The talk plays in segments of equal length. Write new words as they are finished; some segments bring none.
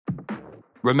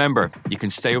Remember, you can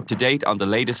stay up to date on the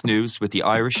latest news with the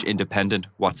Irish Independent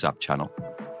WhatsApp channel.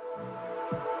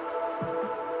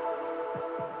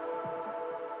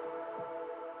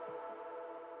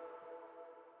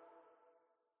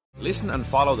 Listen and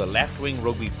follow the Left Wing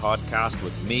Rugby podcast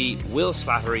with me, Will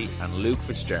Slattery, and Luke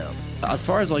Fitzgerald. As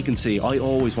far as I can see, I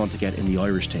always want to get in the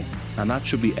Irish team, and that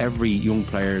should be every young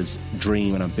player's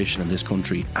dream and ambition in this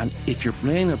country. And if you're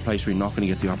playing in a place where you're not going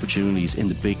to get the opportunities in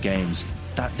the big games,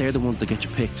 that they're the ones that get you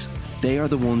picked. They are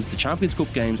the ones, the Champions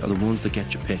Cup games are the ones that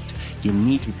get you picked. You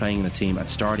need to be playing in a team and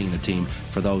starting in a team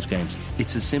for those games.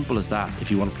 It's as simple as that if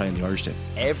you want to play in the Irish team.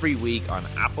 Every week on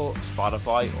Apple,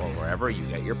 Spotify, or wherever you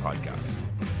get your podcasts.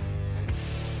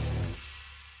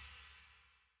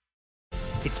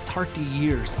 It's 30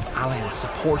 years of Allianz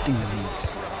supporting the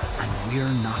leagues, and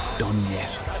we're not done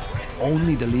yet.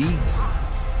 Only the leagues,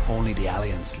 only the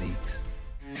Allianz leagues.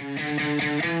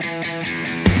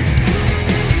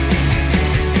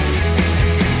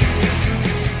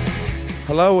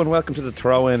 Hello and welcome to the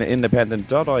Throw-In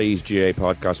Independent.ie's GA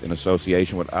podcast in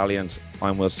association with Allianz.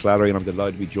 I'm Will Slattery and I'm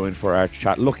delighted to be joined for our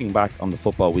chat looking back on the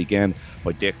football weekend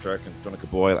by Dick Durkin,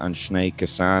 Donncha Boyle and Sinead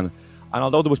Kassan. And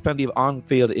although there was plenty of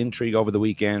on-field intrigue over the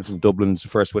weekend from Dublin's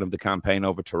first win of the campaign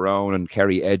over Tyrone and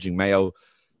Kerry edging Mayo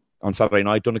on Saturday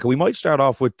night, Donncha, we might start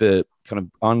off with the kind of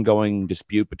ongoing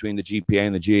dispute between the GPA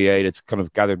and the GAA that's kind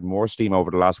of gathered more steam over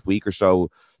the last week or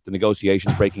so. The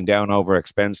negotiations breaking down over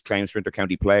expense claims for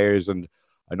inter-county players, and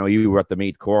I know you were at the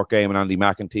Meath Cork game and Andy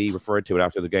McEntee referred to it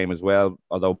after the game as well,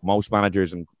 although most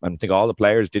managers and I think all the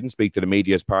players didn't speak to the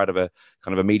media as part of a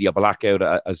kind of a media blackout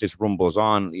as this rumbles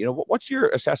on. You know, what's your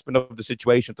assessment of the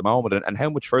situation at the moment and how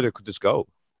much further could this go?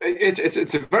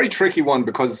 It's a very tricky one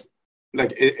because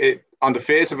like it on the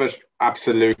face of it,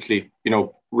 absolutely, you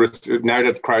know, now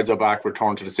that crowds are back,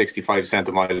 return to the 65 cent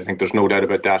a mile. I think there's no doubt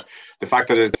about that. The fact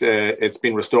that it's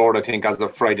been restored, I think, as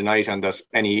of Friday night, and that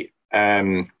any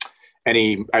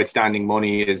outstanding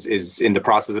money is in the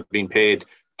process of being paid,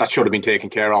 that should have been taken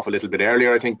care of a little bit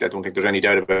earlier. I don't think there's any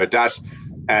doubt about that.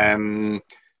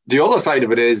 The other side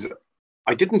of it is,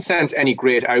 I didn't sense any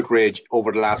great outrage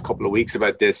over the last couple of weeks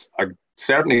about this. I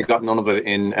certainly got none of it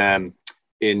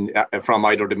from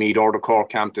either the Meath or the Cork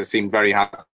camp. They seemed very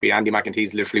happy. Andy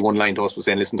McEntee's literally one line to us was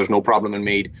saying, listen, there's no problem in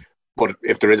Meath, but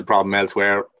if there is a problem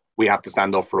elsewhere, we have to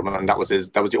stand up for him. And that was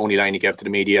the only line he gave to the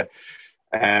media.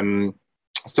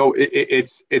 So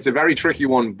it's a very tricky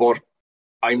one, but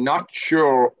I'm not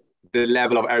sure the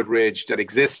level of outrage that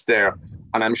exists there.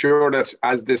 And I'm sure that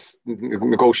as this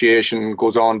negotiation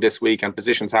goes on this week and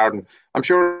positions harden, I'm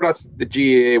sure that the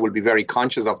GAA will be very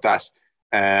conscious of that.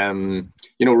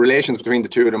 You know, relations between the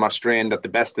two of them are strained at the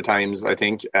best of times, I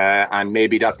think, and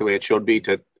maybe that's the way it should be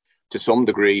to some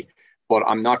degree. But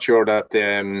I'm not sure that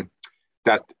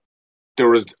that there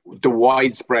was the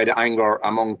widespread anger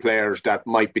among players that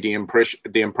might be the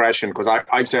impression, because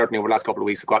I've certainly over the last couple of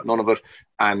weeks got none of it,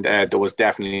 and there was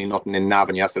definitely nothing in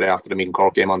Navan yesterday after the Meath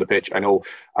Cork game on the pitch. I know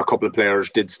a couple of players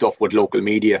did stuff with local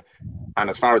media, and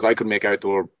as far as I could make out, they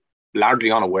were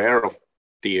largely unaware of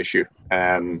the issue,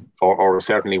 or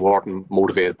certainly weren't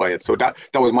motivated by it. So that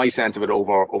was my sense of it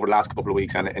over the last couple of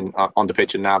weeks and on the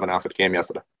pitch in Navan after the game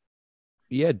yesterday.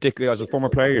 Yeah, Dick, as a former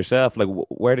player yourself, like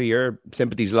where do your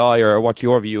sympathies lie, or what's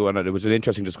your view on it? It was an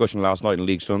interesting discussion last night in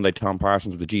League Sunday. Tom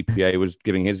Parsons of the GPA was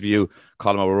giving his view.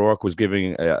 Colin O'Rourke was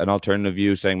giving an alternative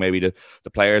view, saying maybe the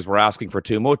players were asking for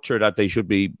too much, or that they should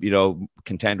be, you know,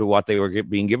 content with what they were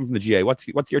being given from the GA. What's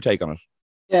your take on it?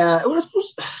 Yeah, well, I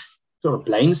suppose sort of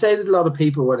blindsided a lot of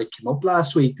people when it came up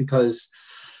last week, because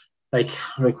like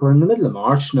we're in the middle of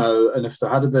March now, and if there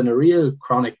had been a real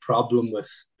chronic problem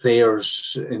with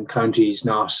players in counties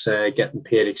not getting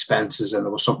paid expenses, and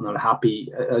there was something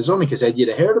unhappy, as Donncha said, you'd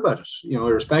have heard about it, you know,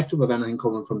 irrespective of anything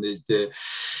coming from the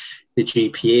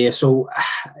GPA. So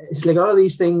it's like all of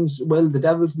these things, well, the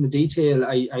devil's in the detail.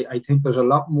 I think there's a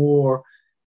lot more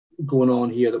going on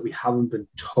here that we haven't been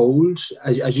told.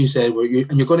 As you said,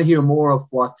 and you're going to hear more of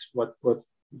what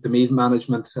the Meath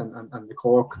management and the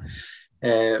Cork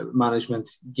management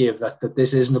give, that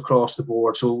this isn't across the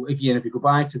board. So again, if you go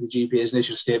back to the GPA's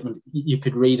initial statement, you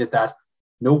could read it that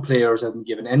no players have been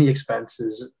given any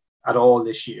expenses at all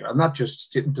this year, and that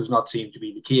just does not seem to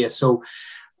be the case. So,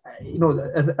 you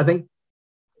know, I think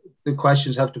the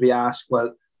questions have to be asked,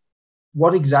 well,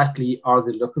 what exactly are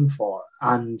they looking for?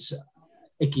 And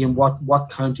again, what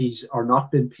counties are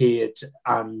not being paid?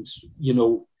 And, you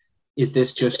know, is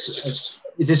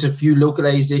this a few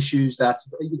localised issues that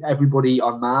everybody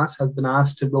en masse have been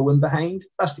asked to row in behind? If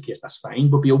that's the case, that's fine,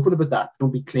 but be open about that.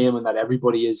 Don't be claiming that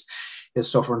everybody is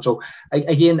suffering. So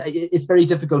again, it's very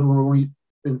difficult when we're only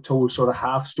been told sort of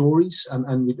half stories,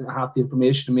 and we didn't have the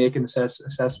information to make an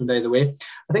assessment either way.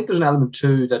 I think there's an element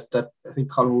too that I think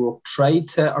Colin O'Rourke tried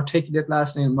to articulate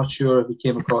last night. I'm not sure if he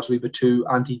came across a wee bit too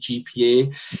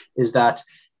anti-GPA, is that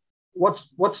what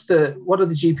are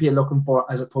the GPA looking for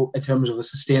in terms of a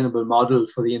sustainable model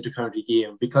for the intercounty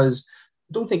game? Because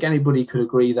I don't think anybody could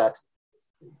agree that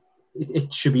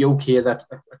it should be okay that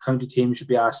a county team should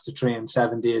be asked to train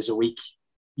 7 days a week,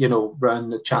 around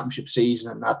the championship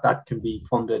season, and that can be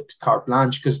funded carte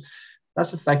blanche, because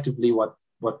that's effectively what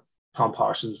Tom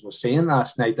Parsons was saying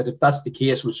last night, that if that's the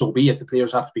case, well, so be it. The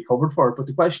players have to be covered for it. But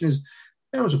the question is,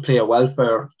 in terms of player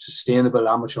welfare, sustainable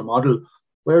amateur model,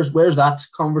 where's that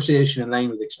conversation in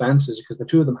line with expenses? Because the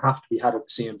two of them have to be had at the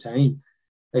same time.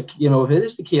 Like, if it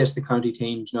is the case, the county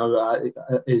teams now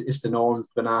is the norm,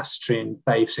 been asked to train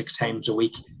 5-6 times a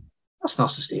week. That's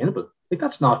not sustainable. Like,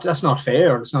 that's not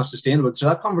fair, and it's not sustainable. So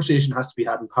that conversation has to be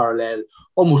had in parallel,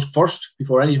 almost first,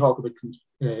 before any talk about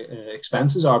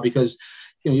expenses are, because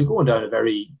you're going down a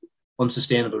very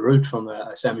unsustainable route from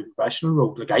a semi-professional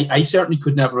route. Like, I certainly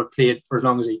could never have played for as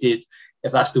long as I did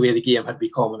if that's the way the game had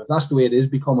become, and if that's the way it is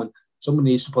becoming, someone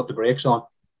needs to put the brakes on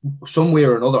some way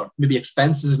or another. Maybe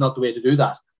expenses is not the way to do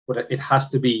that, but it has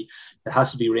to be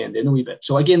reined in a wee bit.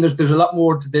 So again, there's a lot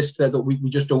more to this that we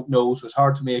just don't know, so it's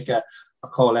hard to make a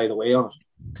call either way on it.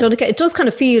 Donica, it does kind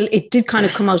of feel it did kind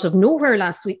of come out of nowhere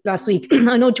last week.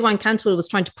 I know Joanne Cantwell was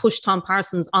trying to push Tom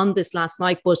Parsons on this last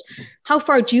night, but how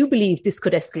far do you believe this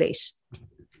could escalate?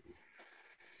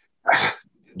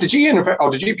 The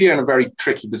GPA are in a very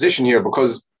tricky position here,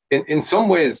 because in some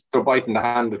ways they're biting the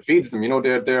hand that feeds them.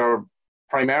 They're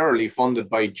primarily funded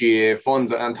by GAA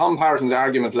funds, and Tom Parsons'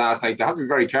 argument last night, they have to be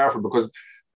very careful, because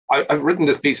I've written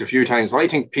this piece a few times, but I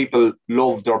think people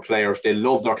love their players. They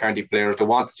love their county players. They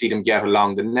want to see them get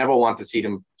along. They never want to see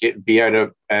them be out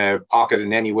of pocket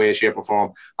in any way, shape or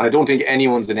form. And I don't think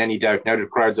anyone's in any doubt, now that the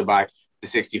crowds are back, the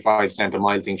 65 cent a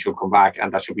mile thing should come back,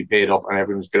 and that should be paid up, and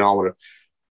everyone's get on with it.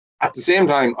 At the same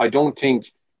time, I don't think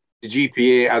the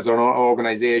GPA as an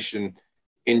organisation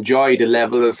enjoy the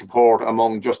level of support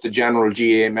among just the general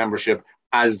GAA membership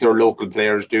as their local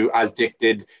players do, as Dick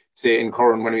did, say, in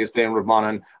Curran when he was playing with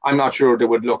Monaghan. I'm not sure they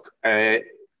would look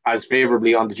as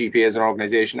favourably on the GPA as an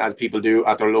organisation as people do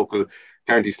at their local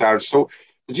county stars. So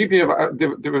the GPA,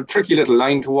 they have a tricky little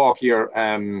line to walk here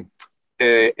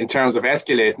in terms of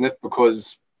escalating it,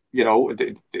 because,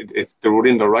 they're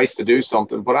within their rights to do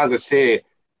something. But as I say,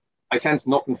 I sense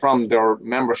nothing from their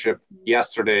membership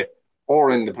yesterday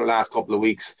or in the last couple of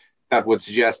weeks that would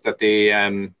suggest that they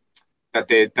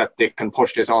can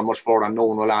push this on much further, and no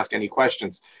one will ask any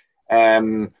questions.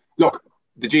 Look,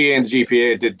 the GAA and the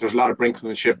GPA, there's a lot of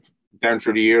brinkmanship down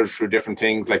through the years, through different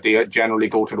things. Like, they generally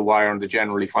go to the wire and they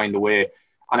generally find a way.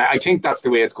 And I think that's the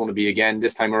way it's going to be again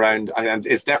this time around. And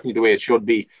it's definitely the way it should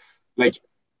be. Like,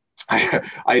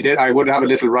 I would have a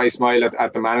little wry smile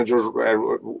at the managers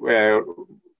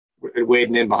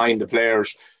wading in behind the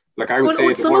players. Like, I would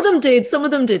say some of them did, some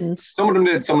of them didn't. Some of them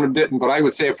did, some of them didn't. But I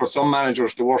would say for some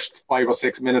managers, the worst 5 or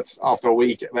 6 minutes after a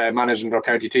week managing their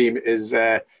county team is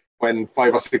when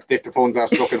 5 or 6 dictaphones are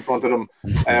stuck in front of them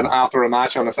after a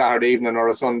match on a Saturday evening or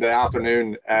a Sunday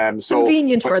afternoon.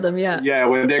 Convenient for them, yeah. Yeah,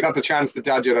 when they got the chance to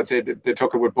dodge it, I'd say they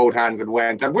took it with both hands and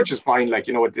went, and which is fine. Like,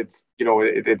 it's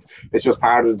just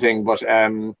part of the thing. But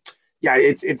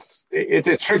it's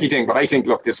a tricky thing. But I think,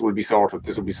 look, this will be sorted.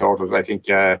 I think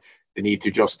they need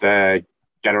to just get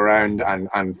around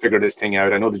and figure this thing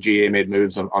out. I know the GAA made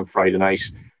moves on Friday night.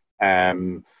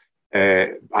 And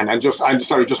just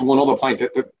one other point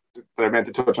that I meant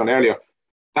to touch on earlier.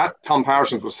 That Tom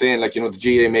Parsons was saying, like, the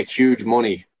GAA make huge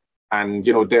money, and,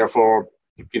 therefore,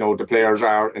 the players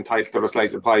are entitled to a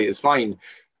slice of pie is fine.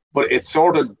 But it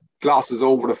sort of glosses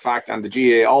over the fact, and the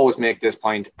GAA always make this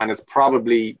point, and it's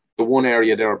probably the one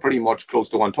area they're pretty much close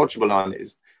to untouchable on,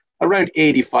 is around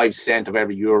 85 cent of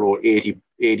every euro,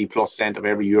 80 plus cent of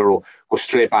every euro goes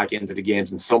straight back into the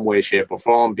games in some way, shape or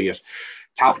form, be it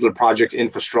capital projects,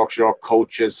 infrastructure,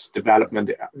 coaches, development,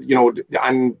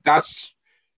 and that's,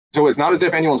 so it's not as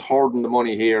if anyone's hoarding the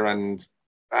money here and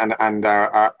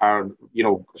are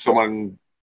someone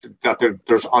that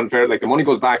there's unfair, like, the money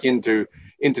goes back into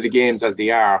the games as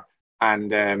they are.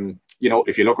 And,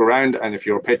 if you look around, and if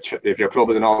your club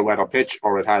is an all-weather pitch,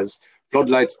 or it has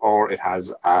floodlights, or it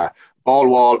has a ball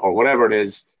wall, or whatever it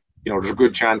is, there's a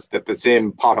good chance that the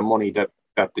same pot of money that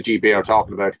the GPA are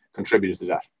talking about contributed to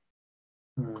that.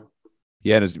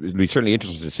 Yeah, and it'll be certainly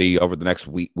interesting to see over the next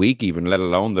week, even let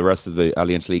alone the rest of the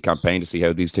Alliance League campaign, to see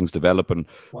how these things develop and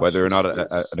whether or not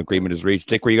an agreement is reached.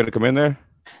 Dick, were you going to come in there?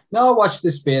 No, watch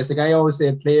this space. Like I always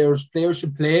say, players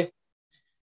should play.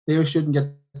 Players shouldn't get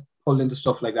pulled into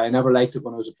stuff like that. I never liked it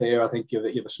when I was a player. I think you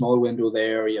have a small window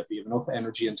there. You have enough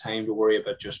energy and time to worry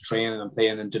about just training and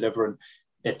playing and delivering.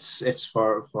 It's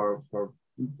for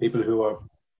people who are,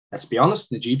 let's be honest,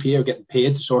 the GPA are getting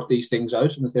paid to sort these things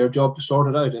out, and it's their job to sort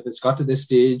it out. If it's got to this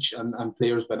stage and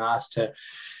players have been asked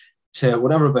to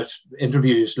whatever about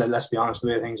interviews, let's be honest, the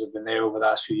way things have been there over the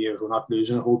last few years, we're not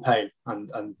losing a whole pile,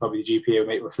 and probably the GPA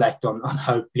might reflect on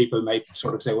how people might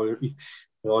sort of say, well,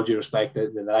 with all due respect,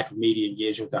 the lack of media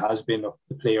engagement there has been of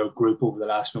the player group over the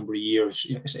last number of years,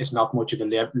 it's not much of a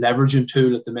leveraging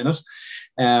tool at the minute.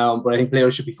 But I think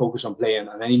players should be focused on playing,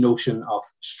 and any notion of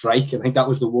strike, I think that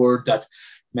was the word that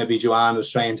maybe Joanne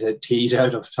was trying to tease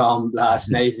out of Tom last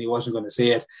night, and he wasn't going to say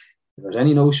it. If there's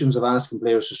any notions of asking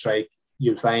players to strike,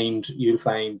 you'll find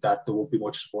that there won't be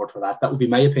much support for that. That would be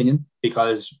my opinion,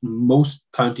 because most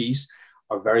counties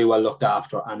are very well looked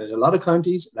after, and there's a lot of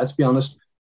counties, let's be honest,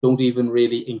 don't even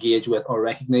really engage with or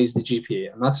recognise the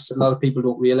GPA. And that's a lot of people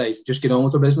don't realise. Just get on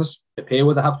with their business. They pay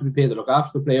what they have to be paid. They look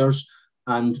after the players,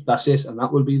 and that's it. And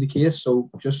that will be the case. So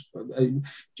just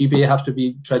GPA have to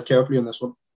be tread carefully on this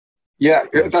one. Yeah,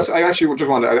 I actually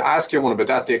just wanted to ask you one about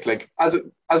that, Dick. Like, as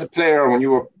a player, when you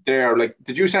were there, like,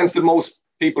 did you sense that most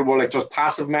people were like just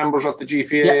passive members of the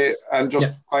GPA and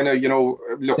just kind of,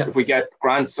 look, if we get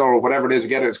grants or whatever it is, we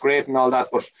get it, it's great and all that,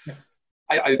 but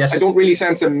I don't really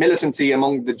sense a militancy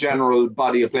among the general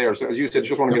body of players. As you said,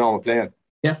 just want to get on with playing.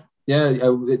 Yeah,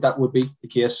 that would be the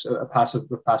case. A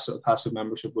passive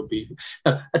membership would be.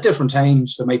 At different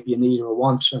times, there might be a need or a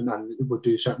want, and it would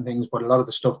do certain things. But a lot of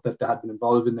the stuff that they had been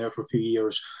involved in there for a few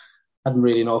years hadn't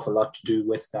really an awful lot to do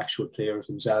with the actual players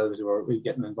themselves. They were really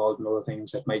getting involved in other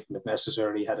things that mightn't have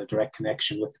necessarily had a direct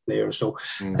connection with the players. So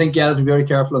I think, to be very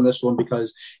careful on this one,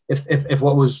 because if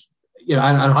what was, and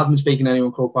I haven't been speaking to anyone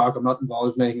in Croke Park, I'm not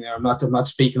involved in anything there, I'm not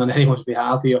speaking on anyone's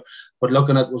behalf here, but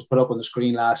looking at what was put up on the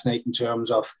screen last night in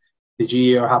terms of the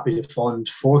GA are happy to fund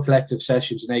 4 collective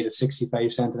sessions a night at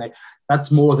 65 cents a night.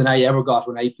 That's more than I ever got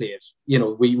when I played.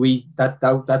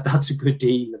 That's a good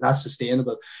deal, and that's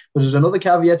sustainable. But there's another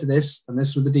caveat to this, and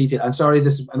this was the detail. I'm sorry,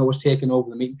 I know it's taken over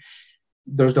the meeting.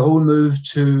 There's the whole move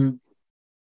to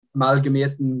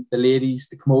amalgamating the ladies,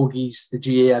 the camogies, the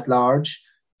GA at large.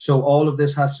 So all of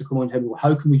this has to come on to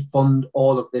how can we fund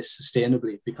all of this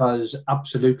sustainably? Because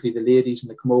absolutely the ladies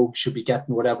and the camogues should be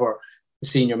getting whatever the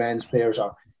senior men's players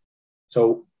are.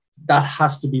 So that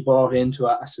has to be brought into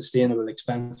a sustainable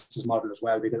expenses model as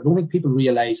well, because I don't think people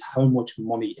realise how much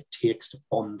money it takes to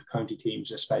fund county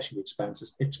teams, especially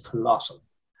expenses. It's colossal,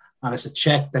 and it's a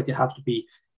check that you have to be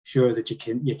sure that you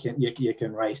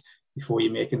can write before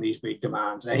you're making these big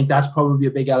demands. I think that's probably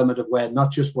a big element of where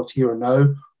not just what's here and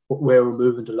now, but where we're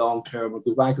moving to long term. We'll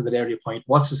go back to that earlier point.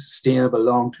 What's a sustainable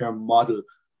long term model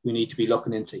we need to be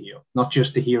looking into here, not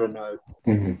just the here and now.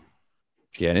 Mm-hmm.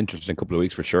 Yeah, an interesting couple of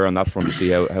weeks for sure on that front to see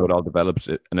how it all develops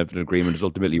and if an agreement is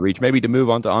ultimately reached. Maybe to move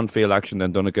on to on-field action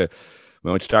then, Donncha,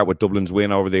 we might start with Dublin's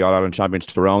win over the All-Ireland champions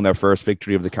Tyrone, their first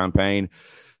victory of the campaign.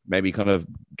 Maybe kind of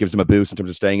gives them a boost in terms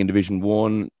of staying in Division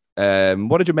 1.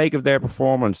 What did you make of their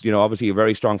performance? Obviously a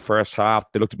very strong first half.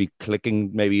 They look to be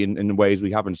clicking maybe in ways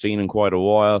we haven't seen in quite a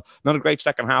while. Not a great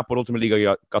second half, but ultimately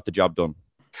got the job done.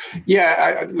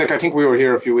 Yeah, I think we were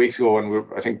here a few weeks ago, and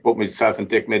I think both myself and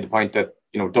Dick made the point that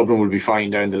Dublin will be fine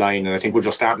down the line, and I think we're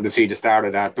just starting to see the start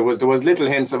of that. There was little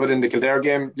hints of it in the Kildare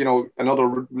game.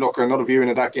 Another viewing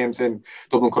of that game saying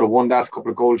Dublin could have won that. A couple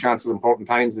of goal chances, important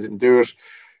times, they didn't do it.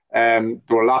 They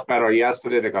were a lot better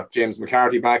yesterday. They got James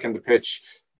McCarthy back in the pitch.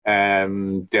 They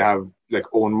have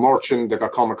Owen Murchan. They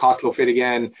got Conor Costello fit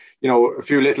again. A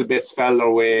few little bits fell their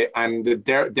way, and they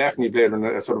definitely played in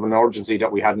a sort of an urgency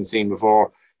that we hadn't seen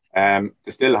before. They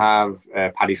still have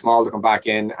Paddy Small to come back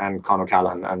in and Conor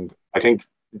Callahan, and I think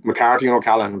McCarthy and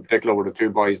O'Callaghan in particular were the two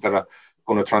boys that are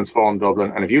going to transform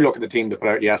Dublin. And if you look at the team they put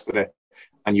out yesterday,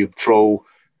 and you throw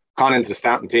Con into the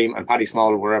starting team and Paddy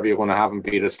Small wherever you're going to have him,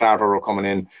 be the starter or coming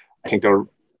in, I think they're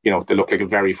they look like a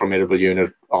very formidable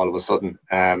unit all of a sudden.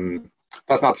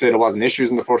 That's not to say there wasn't issues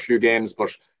in the first few games,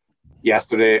 but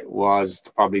yesterday was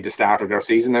probably the start of their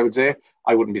season, I would say.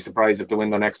 I wouldn't be surprised if they win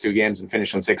their next 2 games and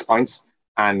finish on 6 points.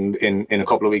 And in a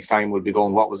couple of weeks' time, we'll be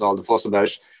going, what was all the fuss about?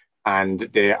 And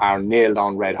they are nailed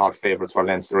on red hot favourites for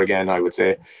Leinster again, I would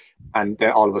say. And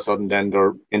then all of a sudden, then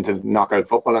they're into knockout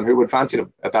football, and who would fancy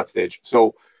them at that stage?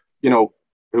 So, who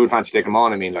would fancy taking them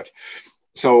on?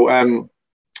 So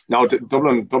now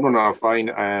Dublin are fine.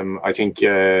 I think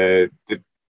their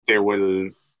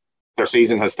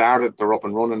season has started. They're up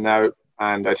and running now,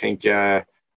 and I think that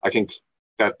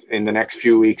in the next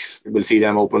few weeks we'll see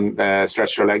them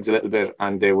stretch their legs a little bit,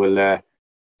 and they'll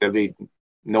be.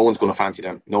 No one's going to fancy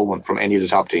them. No one from any of the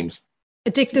top teams.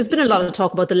 Dick, there's been a lot of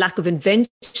talk about the lack of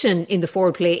invention in the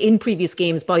forward play in previous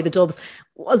games by the Dubs.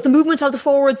 Was the movement of the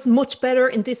forwards much better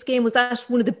in this game? Was that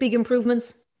one of the big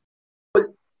improvements? Well,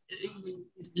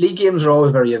 league games are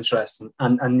always very interesting,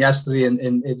 and yesterday,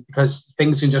 because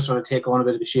things can just sort of take on a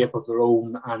bit of a shape of their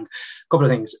own, and a couple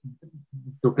of things.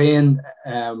 They're playing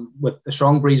with a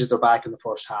strong breeze at their back in the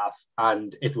first half,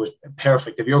 and it was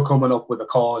perfect. If you're coming up with a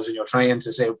cause and you're trying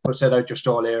to set out your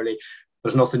stall early,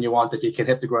 there's nothing you want that you can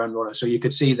hit the ground running. So you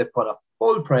could see they put a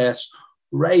full press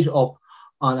right up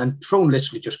on, and Tyrone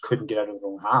literally just couldn't get out of their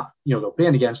own half. You know, they're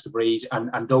playing against the breeze,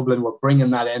 and Dublin were bringing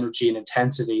that energy and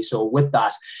intensity. So with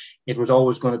that, it was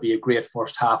always going to be a great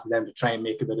first half for them to try and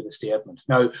make a bit of a statement.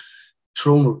 Now,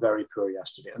 Tyrone were very poor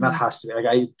yesterday, and that has to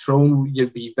be Tyrone.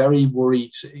 You'd be very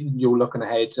worried. You're looking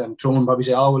ahead, and Tyrone probably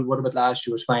say, "Oh well, what about last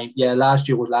year? Was fine." Yeah, last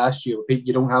year was last year.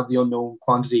 You don't have the unknown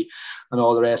quantity and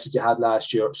all the rest that you had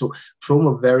last year. So Tyrone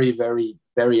were very, very,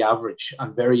 very average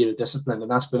and very ill-disciplined, and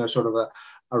that's been a sort of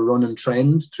a running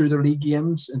trend through the league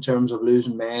games in terms of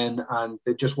losing men, and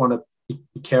they just want to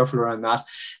be careful around that.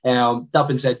 That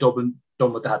being said, Dublin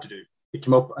done what they had to do. They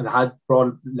came up and had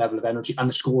broad level of energy, and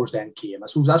the scores then came. I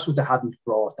suppose that's what they hadn't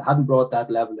brought. They hadn't brought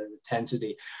that level of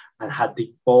intensity and had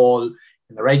the ball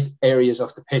in the right areas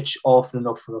of the pitch often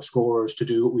enough for the scorers to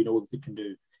do what we know that they can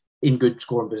do in good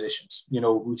scoring positions. You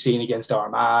know, we've seen against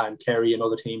Armagh and Kerry and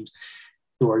other teams,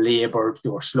 they were laboured, they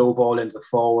were slow ball into the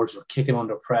forwards, they were kicking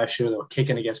under pressure, they were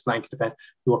kicking against blanket defence,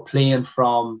 they were playing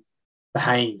from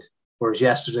behind, whereas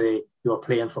yesterday they were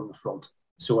playing from the front.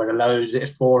 So it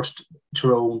forced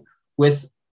Tyrone,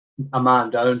 with a man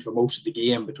down for most of the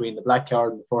game between the black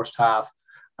card in the first half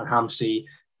and Hampsey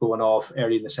going off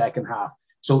early in the second half.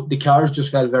 So the cards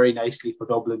just fell very nicely for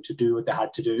Dublin to do what they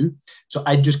had to do. So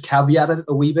I just caveat it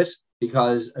a wee bit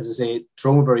because, as I say,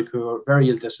 Tyrone were very poor, very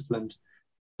ill-disciplined.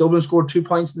 Dublin scored 2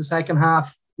 points in the second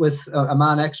half with a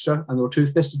man extra, and there were 2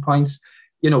 fisted points.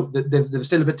 You know, there's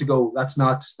still a bit to go. That's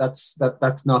not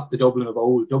the Dublin of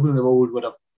old. Dublin of old would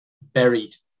have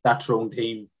buried that Tyrone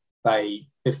team by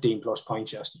 15 plus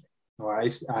points yesterday. All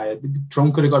right.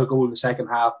 Tyrone could have got a goal in the second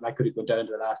half, and that could have gone down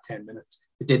to the last 10 minutes.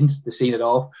 It didn't. They seen it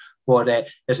off. But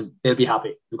listen, they'll be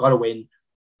happy. They've got to win.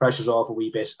 Pressure's off a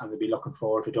wee bit, and they'll be looking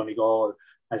forward to Donegal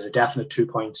as a definite 2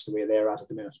 points the way they're at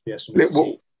the minute.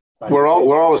 We're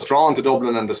always drawn to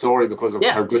Dublin and the story because of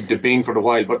how good they've been for a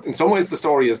while. But in some ways, the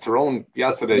story is Tyrone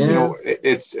yesterday. Yeah. You know,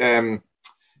 it's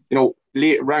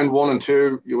round 1 and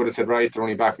 2, you would have said, right, they're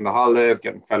only back from the holiday,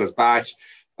 getting fellas back.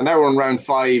 And now we're in round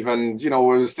 5, and you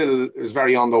know it was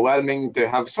very underwhelming. They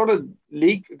have sort of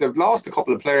they've lost a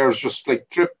couple of players, just like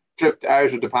dripped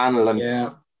out of the panel, and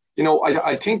you know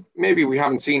I think maybe we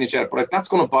haven't seen it yet, but that's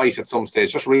going to bite at some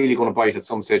stage. Just really going to bite at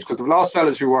some stage because they've lost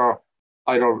fellas who were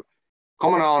either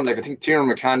coming on. Like I think Tiernan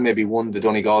McCann maybe won the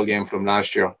Donegal game for them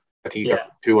last year. I think he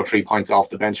got 2 or 3 points off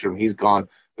the bench from him. He's gone.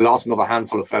 They lost another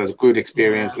handful of fellas, good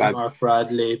experience lads. Mark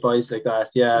Bradley, boys like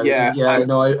that.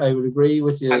 I would agree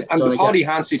with you. And the Paddy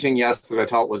Hampsey thing yesterday, I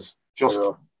thought was just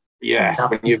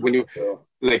when you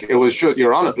like it was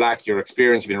you're on a black, your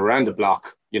experience, you've been around the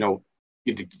block, you know,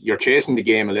 you're chasing the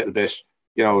game a little bit,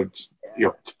 you know,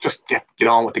 you're just get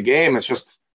on with the game. It's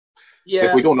just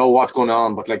like, we don't know what's going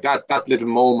on, but like that little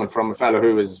moment from a fella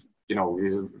who is, you know,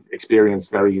 he's experienced,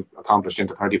 very accomplished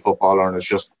intercounty footballer, and it's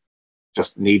just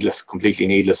needless, completely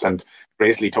needless, and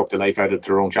basically took the life out of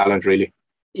their own challenge, really.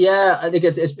 Yeah, I think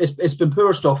it's been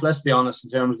poor stuff, let's be honest,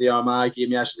 in terms of the Armagh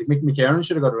game yesterday. Mick McCarron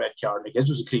should have got a red card. Like, it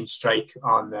was a clean strike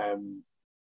on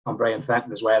Brian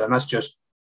Fenton as well, and that's just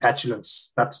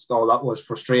petulance. That's all that was,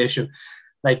 frustration.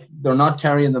 Like, they're not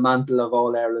carrying the mantle of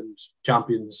All-Ireland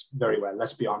champions very well,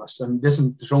 let's be honest. And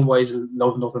listen, the Tyrone boys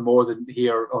love nothing more than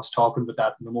hear us talking about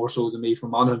that, no more so than me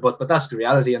from Monaghan, but that's the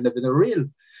reality, and they've been a real,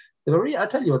 I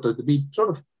tell you what, they'd be sort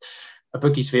of a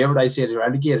bookie's favourite, I'd say, they're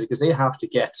relegated because they have to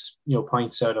get, you know,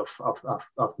 points out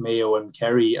of Mayo and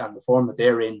Kerry, and the form that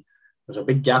they're in. There's a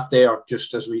big gap there.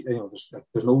 Just as we, you know,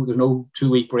 there's no 2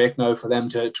 week break now for them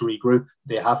to regroup.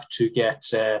 They have to get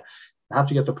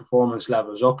the performance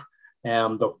levels up.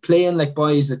 They're playing like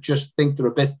boys that just think they're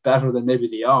a bit better than maybe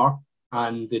they are,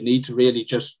 and they need to really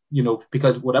just, you know,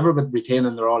 because whatever but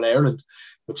retaining their All Ireland,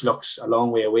 which looks a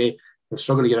long way away, they'll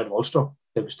struggle to get out of Ulster.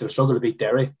 They'll struggle to beat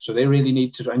Derry. So they really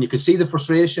need to, and you could see the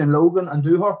frustration in Logan and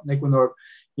Dooher, like when they're,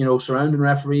 you know, surrounding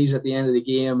referees at the end of the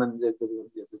game, and there's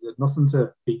nothing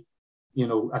to be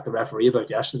at the referee about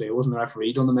yesterday. It wasn't the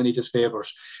referee done them any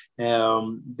disfavours.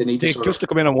 They need Dick, to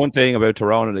come in on one thing about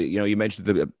Tyrone, you mentioned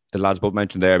the lads both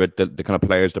mentioned there about the kind of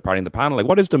players departing the panel. Like,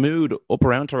 what is the mood up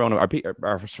around Tyrone?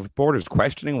 Are supporters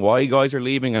questioning why guys are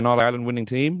leaving an All-Ireland winning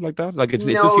team like that? Like, it does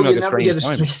seem like a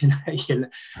strange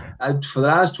time. For the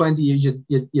last 20 years,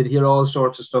 you'd hear all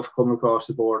sorts of stuff coming across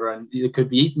the border, and you could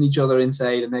be eating each other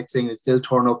inside, and next thing they'd still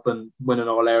turn up and win an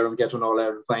All-Ireland, get to an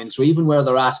All-Ireland final. So even where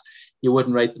they're at, you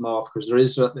wouldn't write them off, because there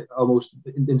is almost,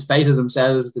 in spite of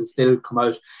themselves, they'll still come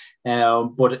out.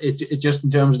 But it just,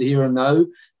 in terms of the here and now,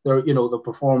 the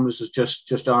performances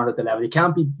just aren't at the level. You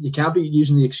can't be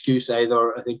using the excuse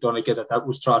either. I think Donegal that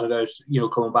was trotted out,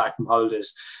 coming back from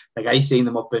holidays. Like, I seen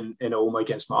them up in Oma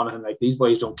against Monaghan. Like, these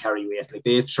boys don't carry weight. Like,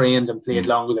 they trained and played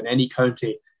longer than any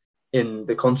county in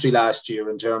the country last year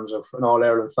in terms of an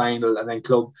All-Ireland final and then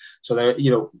club. So they're,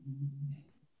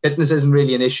 fitness isn't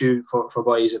really an issue for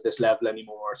boys at this level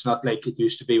anymore. It's not like it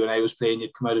used to be when I was playing.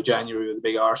 You'd come out of January with a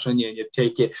big arse on you and you'd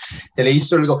take you till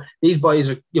Easter to go. These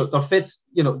boys are, they're fit.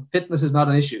 Fitness is not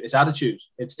an issue. It's attitude.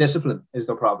 It's discipline is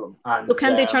the problem. And so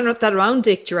can they turn that around,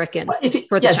 Dick, do you reckon?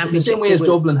 Yes, the same way as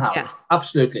Dublin have. Yeah.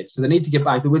 Absolutely. So they need to get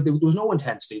back. There was no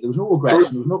intensity. There was no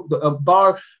aggression. There was no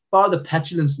bar the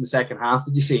petulance in the second half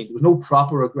that you seen. There was no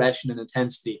proper aggression and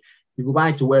intensity. You go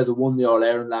back to where they won the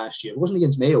All-Ireland last year. It wasn't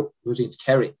against Mayo. It was against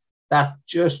Kerry. That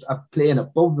just playing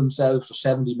above themselves for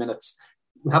 70 minutes.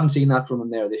 We haven't seen that from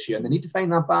them there this year. And they need to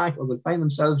find that back, or they'll find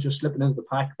themselves just slipping into the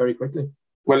pack very quickly.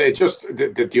 Well, it's just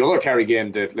the other Kerry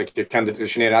game,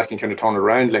 Sinead asking, can they turn it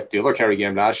around? Like, the other Kerry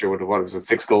game last year, what was it,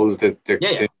 6 goals? They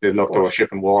looked, they were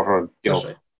shipping water,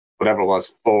 right. Whatever it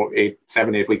was,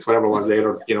 7, 8 weeks, whatever it was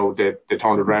later, they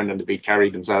turned it around and they beat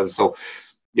Kerry themselves. So,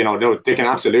 they can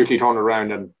absolutely turn it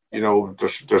around, and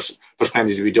there's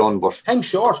plenty to be done, but time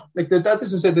short. Like that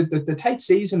doesn't say the tight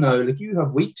season now. Like, you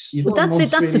have weeks. But that's it.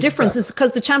 That's the difference. Is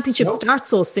because the championship starts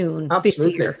so soon this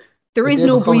year. There is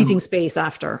no breathing space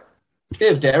after. They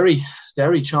have Derry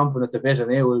chomping at the bit, and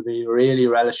they will be really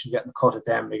relishing getting the cut at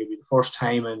them. It'll be the first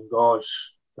time in God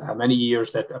how many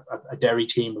years that a Derry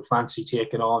team will fancy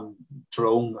taking on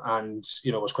Tyrone, and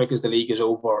as quick as the league is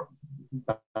over,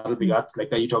 that'll be that. Like,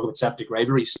 that, you talk about septic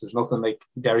rivalries. There's nothing like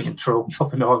Derry and Tyrone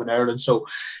up in Northern Ireland. So,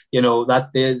 that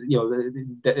they,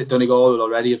 Donegal will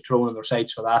already have Tyrone on their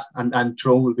sights for that, and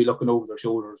Tyrone will be looking over their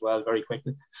shoulder as well very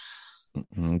quickly.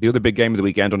 The other big game of the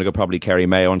weekend, Donegal probably Kerry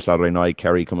Mayo on Saturday night.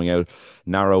 Kerry coming out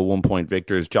narrow 1-point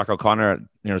victors. Jack O'Connor,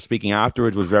 speaking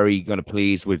afterwards, was very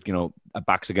pleased with a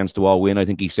backs against the wall win. I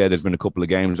think he said there's been a couple of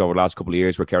games over the last couple of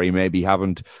years where Kerry maybe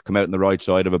haven't come out on the right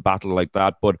side of a battle like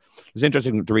that. But it's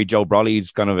interesting to read Joe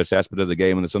Brolly's kind of assessment of the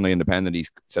game in the Sunday Independent. He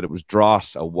said it was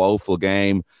dross, a woeful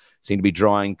game. Seemed to be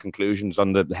drawing conclusions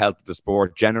on the health of the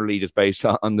sport generally just based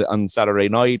on Saturday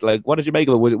night. Like, what did you make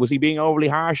of it? Was he being overly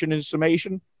harsh in his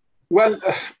summation? Well,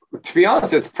 to be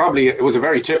honest, it was a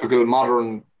very typical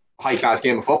modern high-class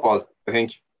game of football, I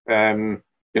think. Particularly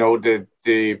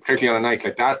on a night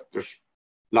like that, there's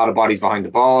a lot of bodies behind the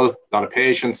ball, a lot of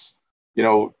patience,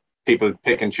 people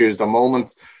pick and choose their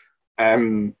moment.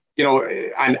 And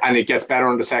it gets better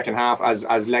in the second half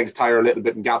as legs tire a little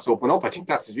bit and gaps open up. I think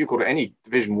that's, if you go to any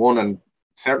Division 1, and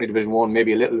certainly Division 1,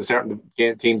 maybe a little to certain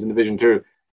teams in Division 2,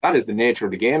 that is the nature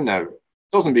of the game now. It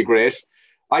doesn't be great.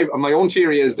 My own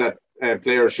theory is that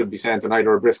players should be sent on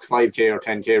either a brisk 5k or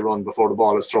 10k run before the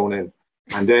ball is thrown in,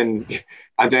 and then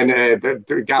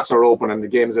the gaps are open and the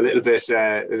game is a little bit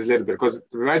because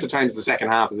the amount of times the second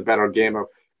half is a better game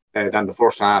than the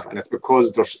first half, and it's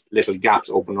because there's little gaps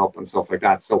open up and stuff like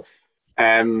that. So,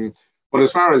 but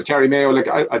as far as Kerry Mayo, like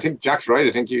I think Jack's right.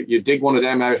 I think you dig one of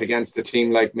them out against a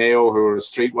team like Mayo, who are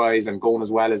streetwise and going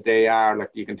as well as they are.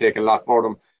 Like, you can take a lot for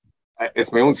them.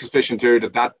 It's my own suspicion too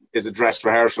that is a dress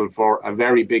rehearsal for a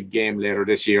very big game later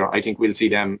this year. I think we'll see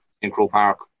them in Croke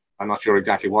Park. I'm not sure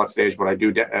exactly what stage, but I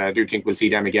do think we'll see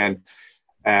them again.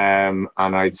 And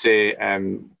I'd say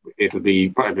it'll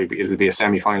be a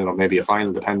semi-final or maybe a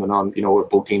final, depending on if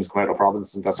both teams come out of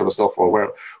Providence and that sort of stuff, or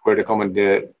where they come in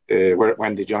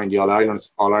when they join the All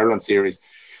Ireland series.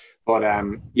 But I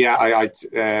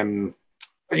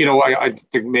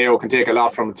think Mayo can take a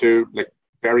lot from it too. Like,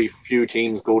 very few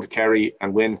teams go to Kerry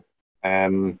and win.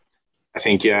 I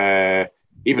think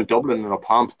even Dublin and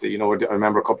pumped. I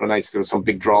remember a couple of nights there was some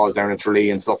big draws down in Tralee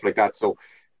and stuff like that. So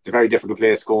it's a very difficult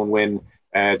place to go and win.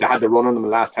 They had the run on them in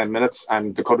the last 10 minutes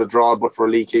and they could have drawn, but for a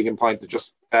Lee Keegan point that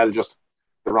just fell just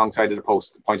the wrong side of the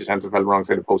post. The point attempt fell the wrong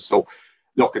side of the post. So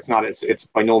look, it's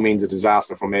by no means a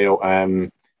disaster for Mayo.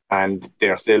 And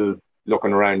they're still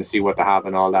looking around to see what they have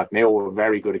and all that. Mayo were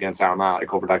very good against Armagh. I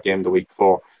covered that game the week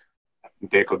before.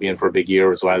 they could be in for a big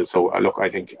year as well. So look, I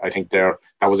think that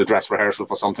was a dress rehearsal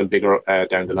for something bigger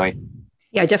down the line.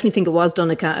 Yeah, I definitely think it was,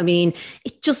 Donncha. I mean,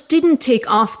 it just didn't take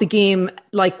off the game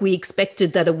like we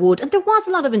expected that it would. And there was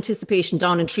a lot of anticipation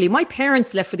down in Tralee. My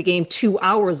parents left for the game 2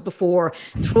 hours before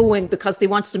throw-in because they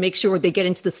wanted to make sure they get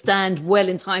into the stand well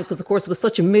in time because, of course, it was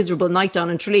such a miserable night down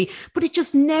in Tralee. But it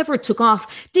just never took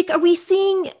off. Dick, are we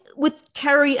seeing with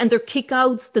Kerry and their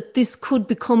kick-outs that this could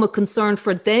become a concern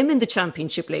for them in the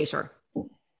championship later?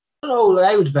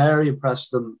 I was very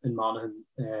impressed with them in Monaghan,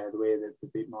 the way that they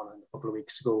beat Monaghan a couple of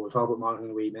weeks ago. We'll talk about Monaghan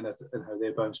in a wee minute and how they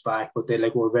bounced back, but they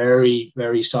were very,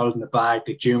 very solid in the back.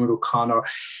 Like Diarmuid O'Connor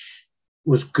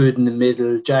was good in the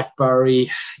middle. Jack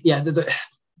Barry, the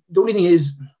only thing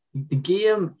is the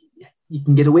game you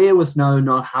can get away with now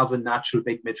not having natural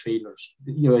big midfielders.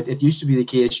 It used to be the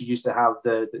case. You used to have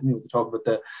the talk about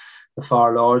the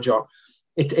far larger.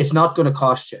 It's not going to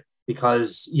cost you,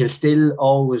 because you'll still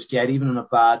always get, even on a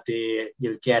bad day,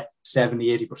 you'll get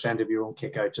 70-80% of your own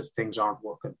kickouts if things aren't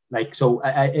working.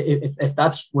 If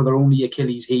that's where their only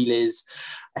Achilles heel is,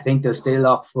 I think they'll still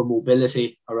opt for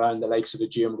mobility around the likes of a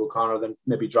Diarmuid O'Connor than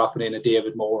maybe dropping in a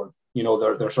David Moore.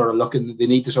 They're sort of looking, they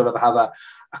need to sort of have a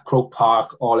Croke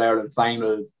Park All-Ireland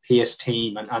final pace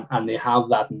team, and they have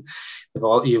that. And they've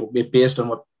all, based on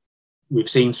what we've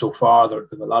seen so far, they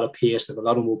have a lot of pace, they have a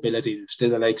lot of mobility. There's still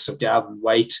the likes of Gavin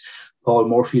White, Paul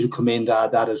Murphy to come in to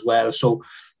add that as well. So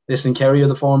listen, Kerry are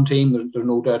the form team, there's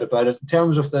no doubt about it. In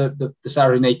terms of the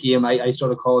Saturday night game, I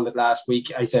sort of called it last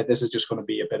week. I said this is just going to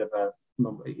be a bit of a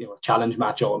challenge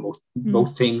match almost.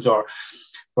 Both teams are,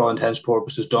 for all intents and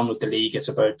purposes, done with the league. It's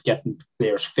about getting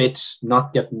players fit,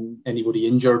 not getting anybody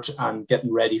injured, and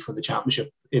getting ready for the championship,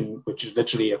 which is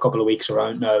literally a couple of weeks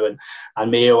around now.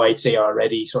 And Mayo, I'd say, are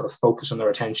already sort of focusing their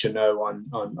attention now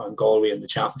on Galway and the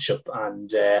championship.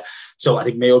 And so I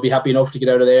think Mayo will be happy enough to get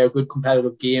out of there. Good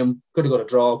competitive game. Could have got a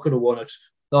draw, could have won it.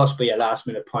 Lost by a last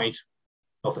minute point.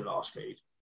 Nothing lost, really.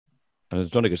 And as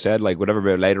Donncha said, whatever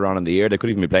bit later on in the year, they could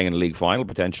even be playing in a league final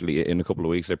potentially in a couple of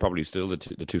weeks. They're probably still the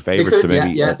two favourites.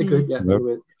 They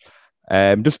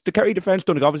could. Just the Kerry defence,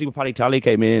 Donncha, obviously when Paddy Tally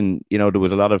came in, there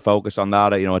was a lot of focus on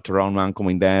that, a Tyrone man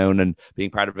coming down and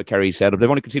being part of a Kerry setup. They've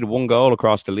only conceded one goal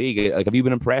across the league. Have you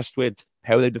been impressed with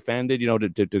how they defended?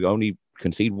 To only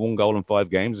concede one goal in 5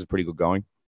 games is pretty good going.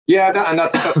 Yeah,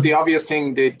 that's the obvious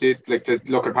thing. They like to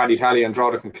look at Paddy Tally and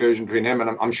draw the conclusion between him,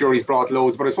 and I'm sure he's brought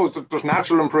loads. But I suppose there's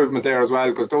natural improvement there as well,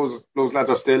 because those lads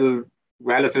are still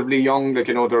relatively young. They're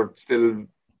still,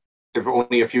 they've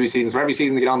only a few seasons. For every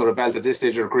season they get under a belt at this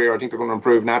stage of their career, I think they're going to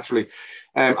improve naturally.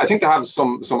 I think they have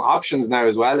some options now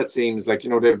as well. It seems like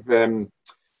they've they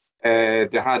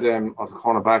had the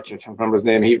cornerback, I can't remember his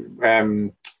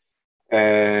name.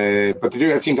 But they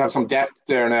do seem to have some depth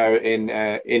there now in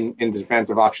the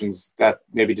defensive options that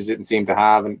maybe they didn't seem to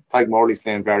have. And Tyke Morley's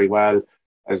playing very well,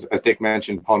 as Dick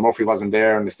mentioned. Paul Murphy wasn't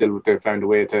there, and they found a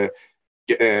way to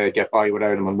get by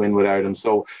without him and win without him.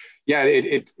 So yeah,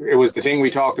 it was the thing we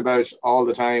talked about all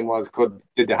the time was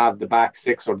did they have the back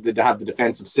six, or did they have the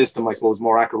defensive system, I suppose,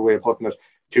 more accurate way of putting it,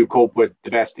 to cope with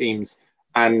the best teams.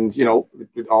 And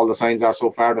all the signs are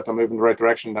so far that they're moving in the right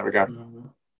direction in that regard.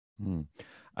 Mm.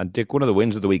 And Dick, one of the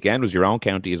wins of the weekend was your own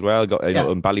county as well,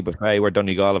 in Ballybuffet, where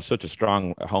Donegal have such a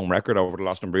strong home record over the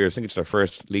last number of years. I think it's their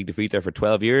first league defeat there for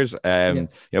 12 years.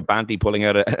 Banty pulling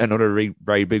out another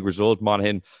very big result.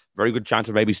 Monaghan, very good chance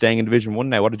of maybe staying in Division 1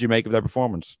 now. What did you make of their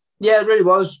performance? Yeah, it really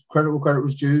was. Credit where credit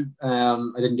was due. I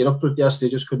didn't get up to it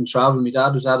yesterday, just couldn't travel. My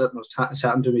dad was at it and was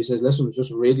chatting to me. He says, listen, it was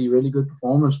just a really, really good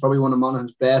performance. Probably one of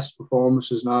Monaghan's best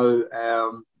performances now.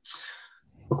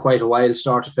 For quite a while,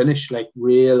 start to finish, I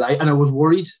was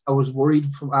worried. I was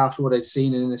worried from after what I'd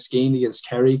seen in Enniskeane against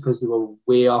Kerry, because they were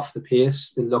way off the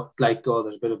pace. They looked like,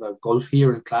 there's a bit of a gulf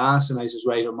here in class. And I says,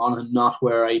 right, are Monaghan not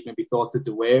where I maybe thought that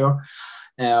they were?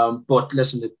 But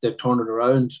listen, they've turned it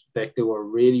around. They were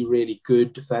really, really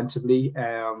good defensively.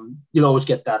 You'll always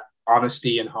get that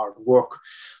honesty and hard work.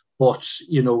 But,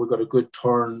 we've got a good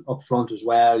turn up front as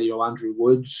well. Andrew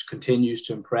Woods continues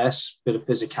to impress. Bit of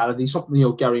physicality.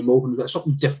 Something, Gary Mohan,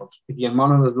 something different. Again,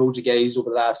 Monaghan have loads of guys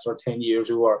over the last 10 years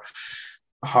who are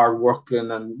hard working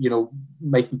and,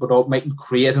 making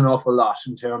create an awful lot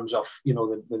in terms of,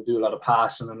 they'll do a lot of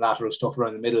passing and lateral stuff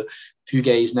around the middle. A few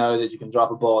guys now that you can drop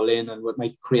a ball in and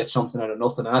might create something out of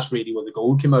nothing. And that's really where the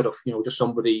goal came out of, just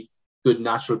somebody good,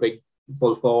 natural, big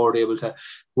full forward, able to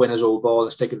win his old ball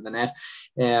and stick it in the net.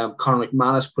 Conor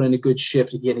McManus put in a good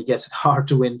shift. Again, he gets it hard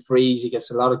to win frees. He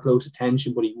gets a lot of close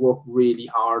attention, but he worked really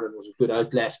hard and was a good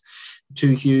outlet.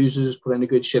 2 Hugheses put in a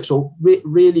good shift. So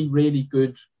really, really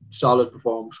good, solid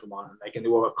performance from Monaghan. And they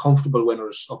were comfortable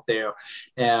winners up there.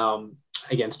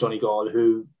 against Donegal,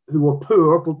 who were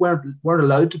poor but weren't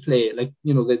allowed to play. Like,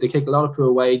 you know, they kicked a lot of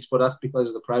poor wides, but that's because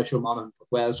of the pressure on them.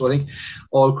 Well, so I think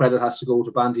all credit has to go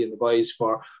to Bandy and the boys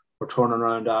for turning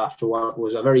around after what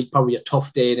was probably a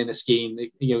tough day in a scheme,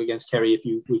 you know, against Kerry a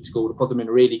few weeks ago, to put them in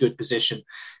a really good position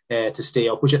to stay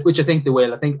up, which I think they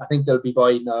will. I think they'll be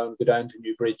by now and go down to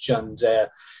Newbridge and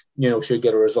you know, should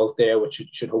get a result there, which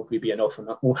should hopefully be enough, and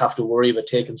won't have to worry about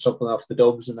taking something off the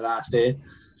Dubs in the last day.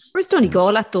 Where's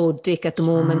Donegal at though, Dick, at the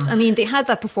moment? I mean, they had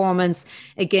that performance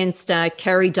against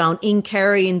Kerry down in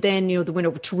Kerry, and then, you know, they went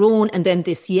over Tyrone, and then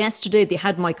this yesterday they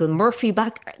had Michael Murphy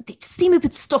back. They seem a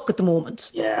bit stuck at the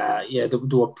moment. Yeah, they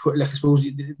were like, I suppose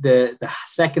the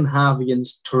second half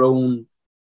against Tyrone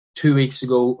 2 weeks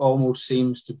ago almost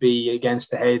seems to be against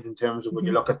the head in terms of when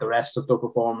you look at the rest of the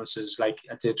performances. Like,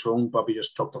 I'd say Tyrone probably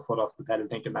just took the foot off the pedal,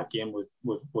 thinking that game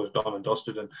was done and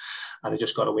dusted, and it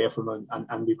just got away from them.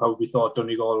 And we probably thought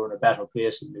Donegal were in a better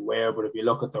place than they were. But if you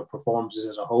look at their performances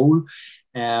as a whole,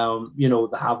 you know,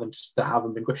 they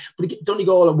haven't been great. But again,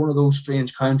 Donegal are one of those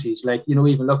strange counties. Like, you know,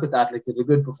 even look at that. Like, they did a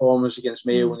good performance against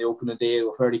Mayo in the opening day. They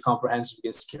were fairly comprehensive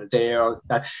against Kildare.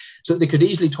 So they could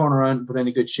easily turn around and put in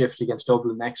a good shift against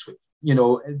Dublin next week. You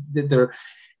know, they're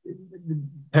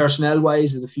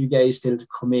personnel-wise, there's a few guys still to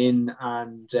come in,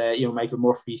 and you know, Michael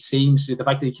Murphy seems to, the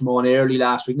fact that he came on early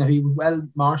last week. Now, he was well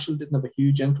marshalled, didn't have a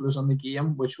huge influence on the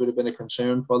game, which would have been a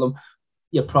concern for them.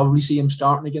 You'll probably see him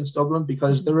starting against Dublin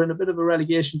because they're in a bit of a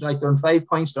relegation. Like, they're in 5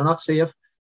 points, they're not safe.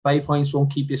 5 points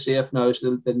won't keep you safe now,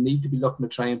 so they'll need to be looking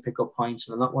to try and pick up points,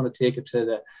 and they'll not want to take it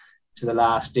to the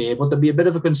last day. But there'll be a bit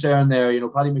of a concern there. You know,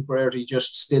 Paddy McBrearty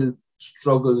just still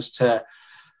struggles to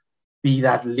be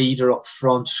that leader up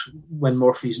front when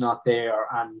Murphy's not there,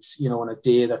 and, you know, on a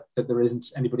day that there isn't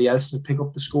anybody else to pick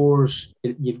up the scores,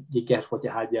 you get what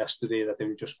you had yesterday, that they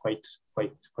were just quite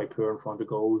poor in front of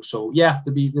goal. So yeah,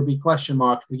 there'll be question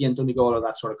marks. But again, Donegal are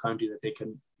that sort of county that they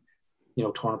can, you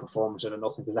know, turn a performance out of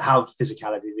nothing, because they have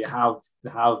physicality, they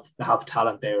have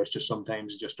talent there. It's just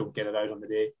sometimes they just don't get it out on the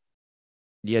day.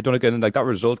 Yeah, Donegal, like, that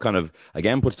result kind of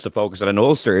again puts the focus on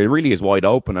Ulster. It really is wide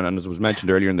open, and as was mentioned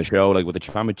earlier in the show, like, with the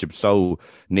championship so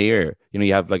near, you know,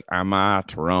 you have like Armagh,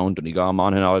 Tyrone, Donegal,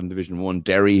 Monaghan in Division 1,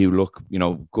 Derry, who look, you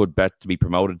know, good bet to be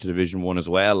promoted to Division 1 as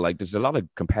well. Like, there's a lot of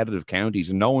competitive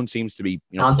counties, and no one seems to be,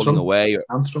 you know, pulling away.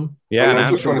 Antrim. Yeah, well, I'm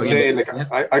just going to say, like,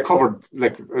 I covered,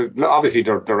 like, obviously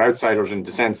they're outsiders in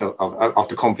the sense of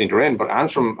the company they're in, but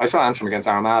Antrim, I saw Antrim against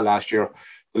Armagh last year.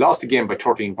 They lost the game by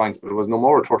 13 points, but it was no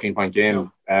more a 13-point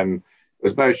game. No. It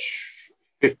was about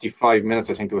 55 minutes.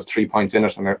 I think there was 3 points in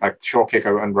it, and a short kick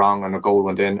out went wrong, and a goal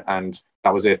went in, and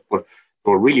that was it. But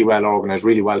they were really well organised,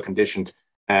 really well conditioned,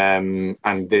 and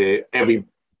every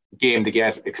game they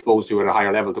get exposed to at a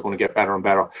higher level, they're going to get better and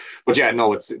better. But yeah,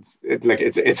 no,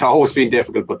 it's always been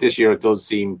difficult, but this year it does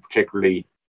seem particularly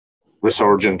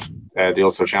resurgent. The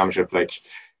Ulster Championship, like,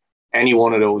 any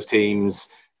one of those teams,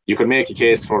 you could make a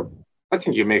case for. I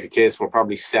think you make a case for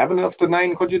probably 7 of the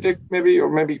 9, could you, Dick? Maybe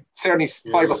certainly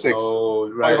 5 or 6. No,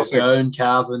 right, 5 or 6. Down,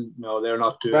 Cavan, no, they're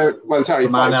not doing. Well, sorry,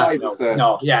 five no, of the.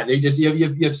 No, yeah,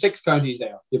 you have 6 counties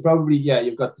there. You probably,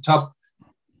 you've got the top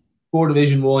 4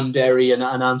 Division 1, Derry and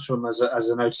Antrim as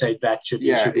an outside bet.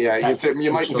 You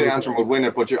mightn't say Antrim would win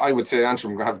it, but I would say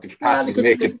Antrim will have the capacity to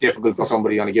make it difficult for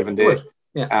somebody on a given day. Good.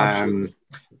 Yeah, absolutely.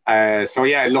 So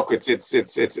yeah, look,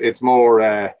 it's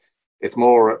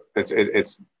more.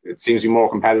 It seems to be more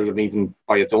competitive even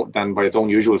by its own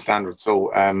usual standards.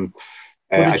 So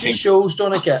I think shows,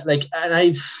 Donegal, like,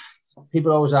 and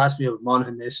people always ask me about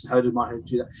Monaghan this and how did Monaghan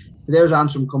do that. But there's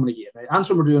Antrim coming again. Right?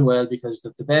 Antrim are doing well because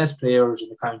the best players in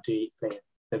the county playing.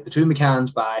 The 2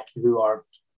 McCanns back, who are,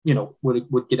 you know,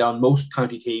 would get on most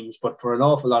county teams, but for an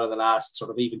awful lot of the last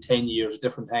sort of even 10 years at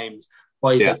different times,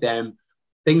 boys like them,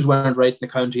 things weren't right in the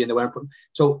county and they weren't.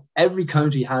 So every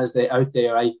county has out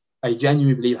there. I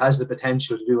genuinely believe has the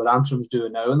potential to do what Antrim's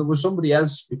doing now. And there was somebody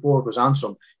else before it was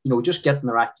Antrim, you know, just getting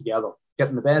their act together,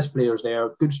 getting the best players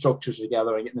there, good structures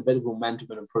together, and getting a bit of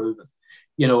momentum and improvement.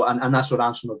 You know, and that's what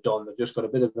Antrim have done. They've just got a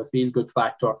bit of a feel-good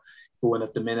factor going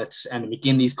at the minute. And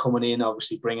McGinley's coming in,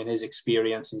 obviously bringing his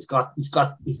experience. He's got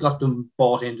them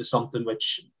bought into something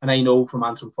which, and I know from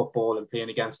Antrim football and playing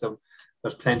against them,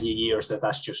 there's plenty of years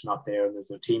that's just not there. And there's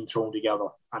a team thrown together,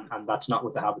 and that's not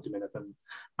what they have at the minute.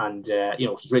 And you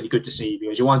know, it's really good to see,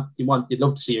 because you'd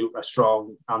love to see a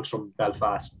strong Antrim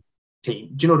Belfast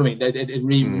team. Do you know what I mean? It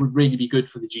really would really be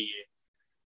good for the GA.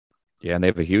 Yeah, and they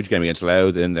have a huge game against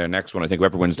Louth in their next one. I think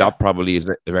whoever wins that probably is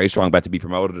a very strong bet to be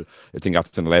promoted. I think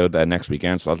that's in Louth next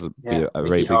weekend, so that'll be a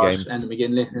very big game. And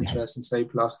McGinley, interesting side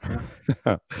plot.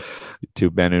 Yeah. Two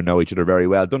men who know each other very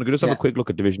well. Donnacha, just have a quick look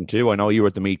at Division 2. I know you were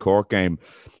at the Meath Cork game.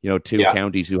 Two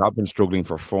counties who have been struggling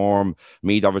for form.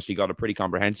 Meath obviously got a pretty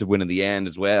comprehensive win in the end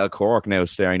as well. Cork now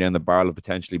staring down the barrel of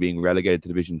potentially being relegated to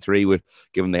Division 3,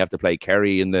 given they have to play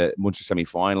Kerry in the Munster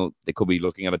semi-final. They could be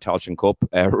looking at a Tailteann Cup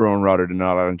run rather than an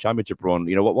All-Ireland Championship run.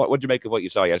 What did you make of what you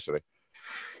saw yesterday?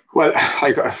 Well,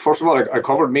 first of all, I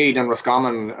covered Meath and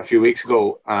Roscommon a few weeks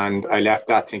ago, and I left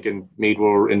that thinking Meath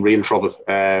were in real trouble.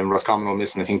 Roscommon were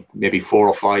missing, I think, maybe 4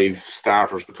 or 5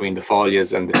 starters between the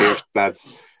Folias and the Pierce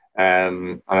lads.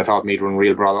 And I thought Meath were in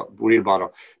real bother.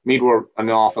 Meath were an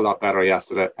awful lot better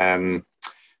yesterday.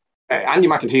 Andy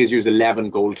McEntee has used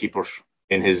 11 goalkeepers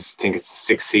in his, I think it's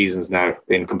 6 seasons now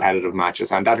in competitive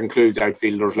matches. And that includes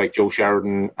outfielders like Joe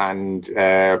Sheridan and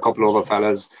a couple of other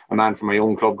fellas. A man from my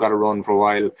own club got a run for a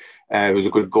while. He was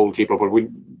a good goalkeeper, but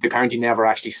the county never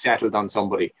actually settled on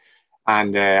somebody.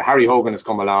 And Harry Hogan has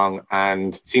come along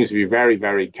and seems to be a very,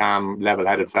 very calm,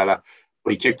 level-headed fella.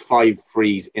 But he kicked 5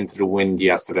 frees into the wind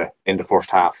yesterday in the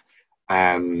first half,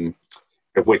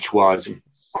 which was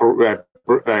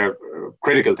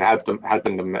critical to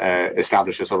helping them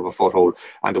establish a sort of a foothold.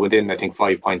 And they went in, I think,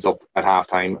 5 points up at half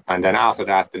time, and then after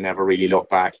that they never really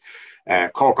looked back.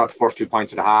 Cork got the first 2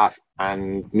 points at the half,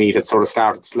 and Meath had sort of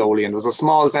started slowly, and there was a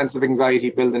small sense of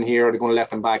anxiety building here. They're going to let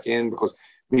them back in because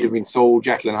Meath have been so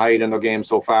Jekyll and Hyde in their game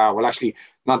so far. Well, actually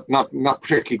not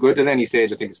particularly good at any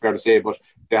stage, I think it's fair to say, but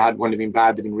when they've been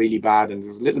bad, they've been really bad, and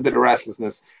there's a little bit of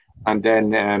restlessness. And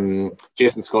then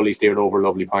Jason Scully steered over a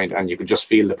lovely point, and you could just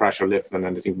feel the pressure lifting.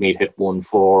 And I think Meath hit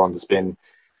 1-4 on the spin,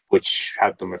 which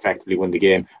helped them effectively win the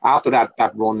game. After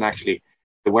that run, actually,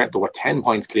 they were 10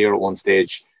 points clear at one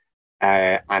stage.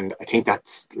 And I think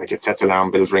that's like it sets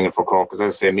alarm bells ringing for Cork, because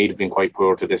as I say, Meath have been quite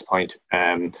poor to this point.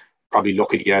 Probably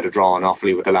lucky to get a draw on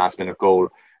Offaly with the last minute goal,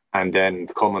 and then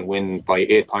to come and win by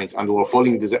 8 points. And they were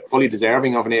fully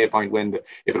deserving of an 8-point win.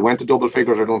 If it went to double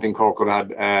figures, I don't think Cork could have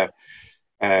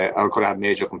had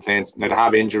major complaints. Now, they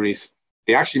have injuries.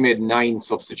 They actually made 9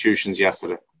 substitutions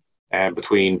yesterday,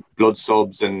 between blood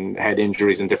subs and head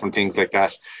injuries and different things like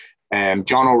that.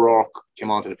 John O'Rourke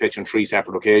came onto the pitch on 3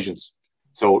 separate occasions.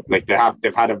 So, they've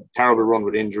had a terrible run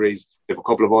with injuries. They have a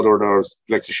couple of others,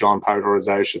 like Sean Powder is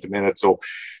out at the minute. So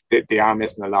they are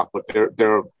missing a lot, but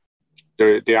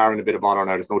they are in a bit of bother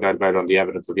now. There's no doubt about it on the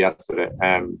evidence of yesterday.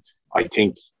 I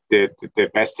think the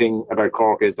best thing about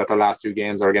Cork is that their last 2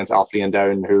 games are against Offaly and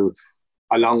Down, who,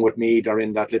 along with Meath, are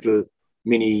in that little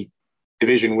mini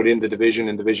division within the division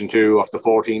in Division 2 of the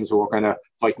 4 teams who are kind of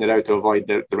fighting it out to avoid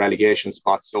the relegation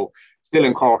spot. So still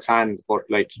in Cork's hands, but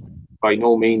by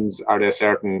no means are they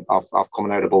certain of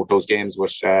coming out of both those games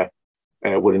with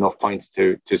enough points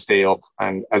to stay up.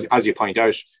 And as you point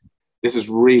out, this is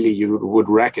really, you would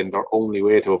reckon, their only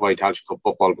way to avoid Tailteann Cup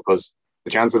football, because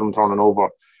the chance of them turning over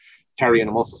Kerry in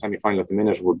a Munster semi-final at the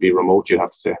minute would be remote, you'd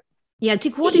have to say. Yeah,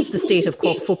 Dick, what is the state of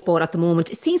Cork football at the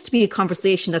moment? It seems to be a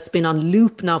conversation that's been on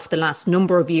loop now for the last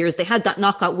number of years. They had that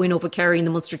knockout win over Kerry in the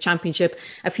Munster Championship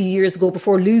a few years ago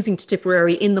before losing to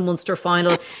Tipperary in the Munster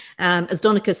final. As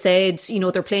Donnacha said,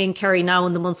 they're playing Kerry now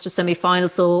in the Munster semi-final,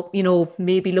 so,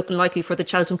 maybe looking likely for the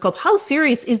Tailteann Cup. How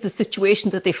serious is the situation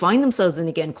that they find themselves in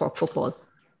again, Cork football?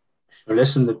 Sure,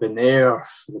 listen, they've been there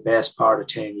for the best part of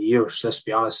 10 years, let's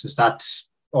be honest, since that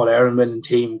All-Ireland winning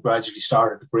team gradually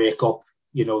started to break up.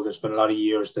 There's been a lot of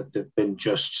years that they've been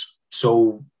just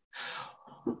so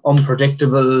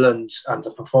unpredictable, and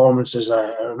the performances.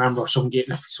 I remember some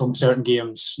certain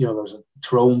games. There was a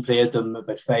Tyrone played them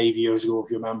about 5 years ago,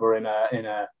 if you remember, in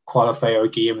a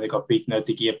qualifier game. They got beaten out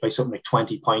the gate by something like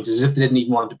 20 points, as if they didn't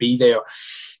even want to be there.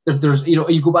 There's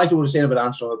you go back to what I was saying about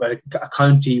Ansel, about a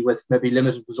county with maybe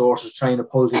limited resources trying to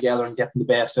pull together and getting the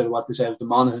best out of what they say of the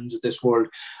Monaghan's of this world.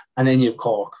 And then you have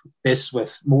Cork, this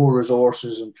with more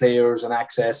resources and players and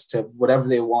access to whatever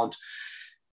they want.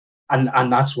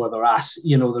 And that's where they're at.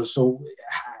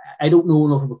 I don't know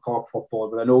enough about Cork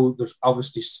football, but I know there's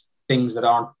obviously things that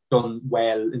aren't done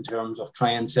well in terms of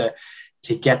trying to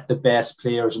get the best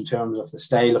players in terms of the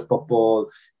style of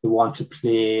football they want to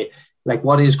play. Like,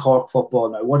 what is Cork football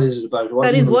now? What is it about?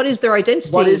 What is their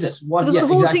identity? What is it? There was the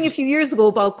whole thing a few years ago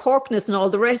about Corkness and all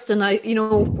the rest, and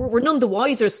we're none the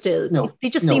wiser still. No, they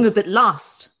just seem a bit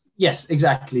lost. Yes,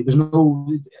 exactly. There's no,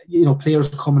 players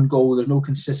come and go. There's no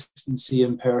consistency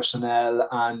in personnel,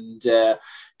 and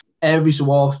every so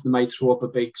often they might throw up a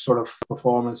big sort of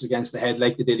performance against the Head,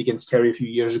 like they did against Kerry a few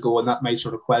years ago, and that might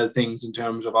sort of quell things in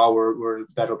terms of we're a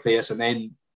better place, and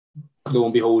then lo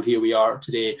and behold, here we are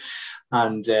today.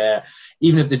 And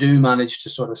even if they do manage to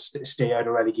sort of stay out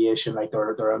of relegation, like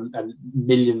they're a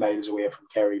million miles away from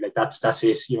Kerry. Like that's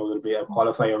it. There'll be a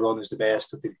qualifier run is the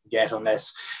best that they can get,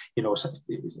 unless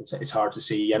it's hard to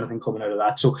see anything coming out of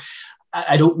that. So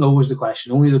I don't know is the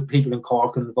question. Only the people in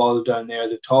Cork and involved down there,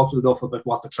 they've talked enough about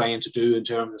what they're trying to do in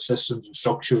terms of systems and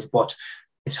structures, but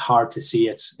it's hard to see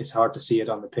it. It's hard to see it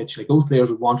on the pitch. Like those players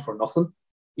would want for nothing,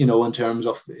 in terms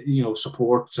of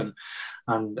supports and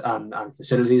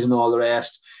facilities and all the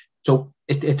rest. So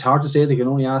it's hard to say. They can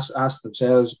only ask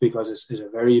themselves, because it's a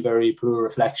very, very poor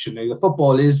reflection. Now, the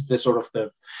football is the sort of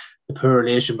the poor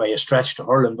relation by a stretch to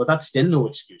hurling, but that's still no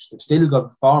excuse. They've still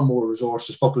got far more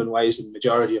resources footballing wise than the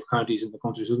majority of counties in the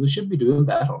country, so they should be doing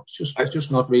better. It's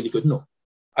just not really good enough.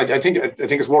 I think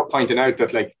it's worth pointing out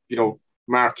that,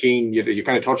 Mark Keane, you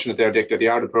kind of touched on it there, Dick, that they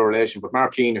are the poor relation, but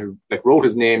Mark Keane, who wrote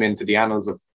his name into the annals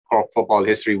of Cork football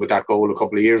history with that goal a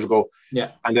couple of years ago,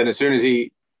 and then as soon as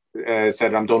he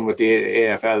said, I'm done with the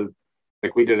AFL,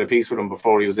 we did a piece with him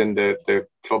before he was in the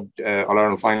club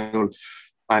All-Ireland final,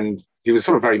 and he was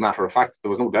sort of very matter of fact. There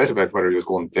was no doubt about whether he was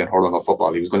going to play hurling or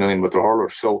football. He was going in with the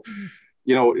hurlers. So,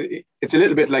 it's a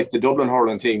little bit like the Dublin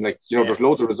hurling team. There's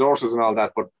loads of resources and all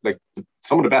that, but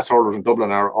some of the best hurlers in Dublin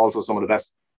are also some of the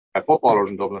best footballers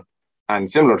in Dublin.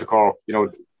 And similar to Cork,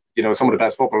 some of the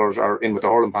best footballers are in with the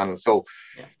hurling panel. So,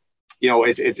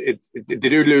 they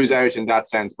do lose out in that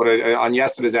sense. But on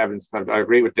yesterday's evidence, I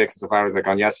agree with Dick so far as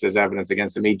on yesterday's evidence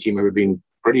against the Meath team, who had been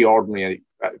pretty ordinary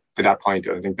to that point.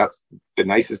 I think that's the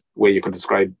nicest way you could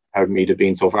describe how Meath have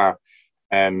been so far.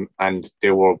 And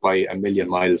they were by a million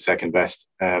miles second best.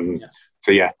 So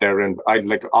they're in. I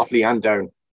like Offaly and Down.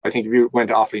 I think if you went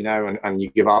to Offaly now and you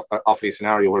give Offaly a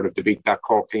scenario where they beat that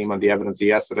Cork team on the evidence of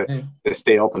yesterday, they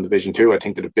stay up in Division 2. I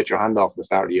think they'd bit your hand off at the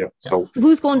start of the year. Yeah. So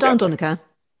who's going down, Donncha?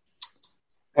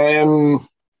 I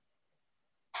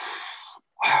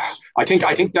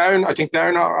think Down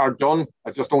are done.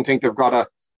 I just don't think they've got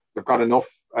enough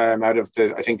out of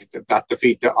the. I think that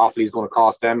defeat that Offaly is going to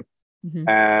cost them.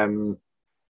 Mm-hmm.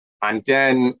 And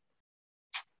then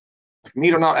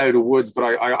Meath are not out of the woods, but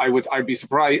I'd be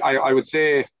surprised. I would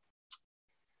say,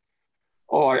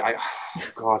 God,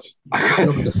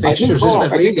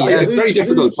 it's very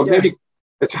difficult. But maybe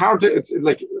it's hard to. It's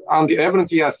like on the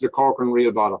evidence he has to the Cork and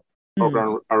real bother.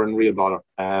 Cork are in real bother.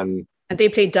 And they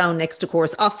played Down next, of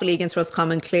course. Offaly against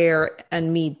Roscommon, Clare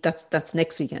and Meath. That's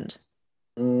next weekend.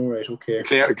 Right, okay.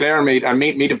 Clare and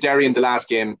Meath, Meath of Derry in the last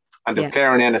game, and of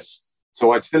Clare and Ennis.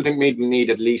 So I still think Meath will need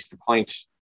at least a point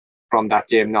from that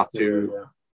game not to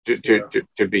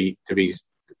be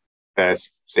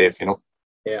safe,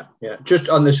 Yeah. Just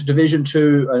on this Division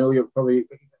 2, I know you're probably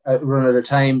running out of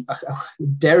time.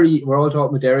 Derry, we're all talking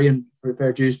about Derry and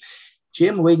fair dues.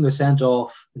 Jim Wigan was sent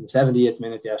off in the 78th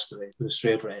minute yesterday with a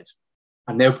straight red,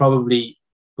 and they're probably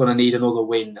going to need another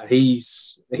win. He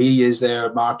is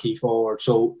their marquee forward,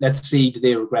 so let's see, do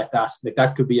they regret that?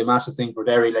 That could be a massive thing for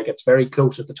Derry. It's very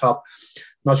close at the top.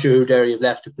 Not sure who Derry have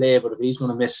left to play, but if he's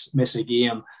going to miss a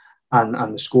game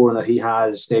and the scoring that he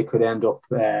has, they could end up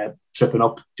tripping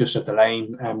up just at the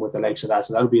line with the likes of that.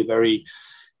 So that'll be a very.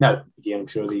 Now, again, I'm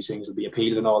sure these things will be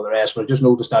appealed and all the rest, but I just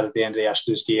noticed that at the end of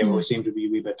yesterday's game, it seemed to be a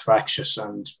wee bit fractious,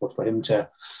 but for him to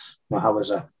have was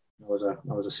a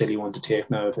silly one to take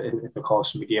now if it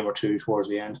costs him a game or two towards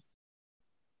the end.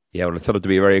 Yeah, well, it's set up to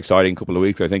be a very exciting couple of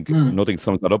weeks. I think nothing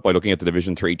sums that up by looking at the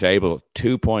Division 3 table.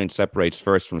 2 points separates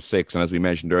first from sixth, and as we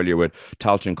mentioned earlier, with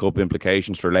Tailteann Cup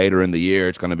implications for later in the year,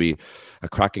 it's going to be a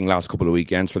cracking last couple of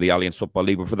weekends for the Alliance Football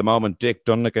League. But for the moment, Dick,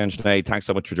 Donncha and Sinead, thanks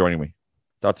so much for joining me.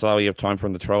 That's all we have time for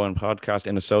in the Throw-In podcast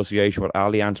in association with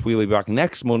Alliance. We'll be back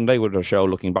next Monday with a show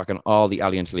looking back on all the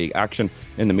Alliance League action.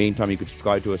 In the meantime, you can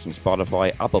subscribe to us on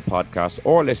Spotify, Apple Podcasts,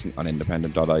 or listen on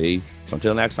independent.ie. So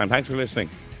until next time, thanks for listening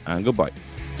and goodbye.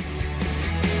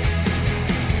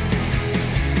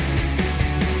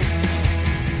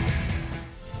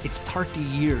 It's 30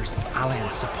 years of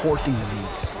Alliance supporting the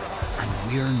leagues, and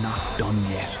we're not done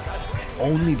yet.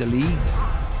 Only the leagues,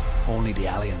 only the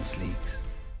Alliance Leagues.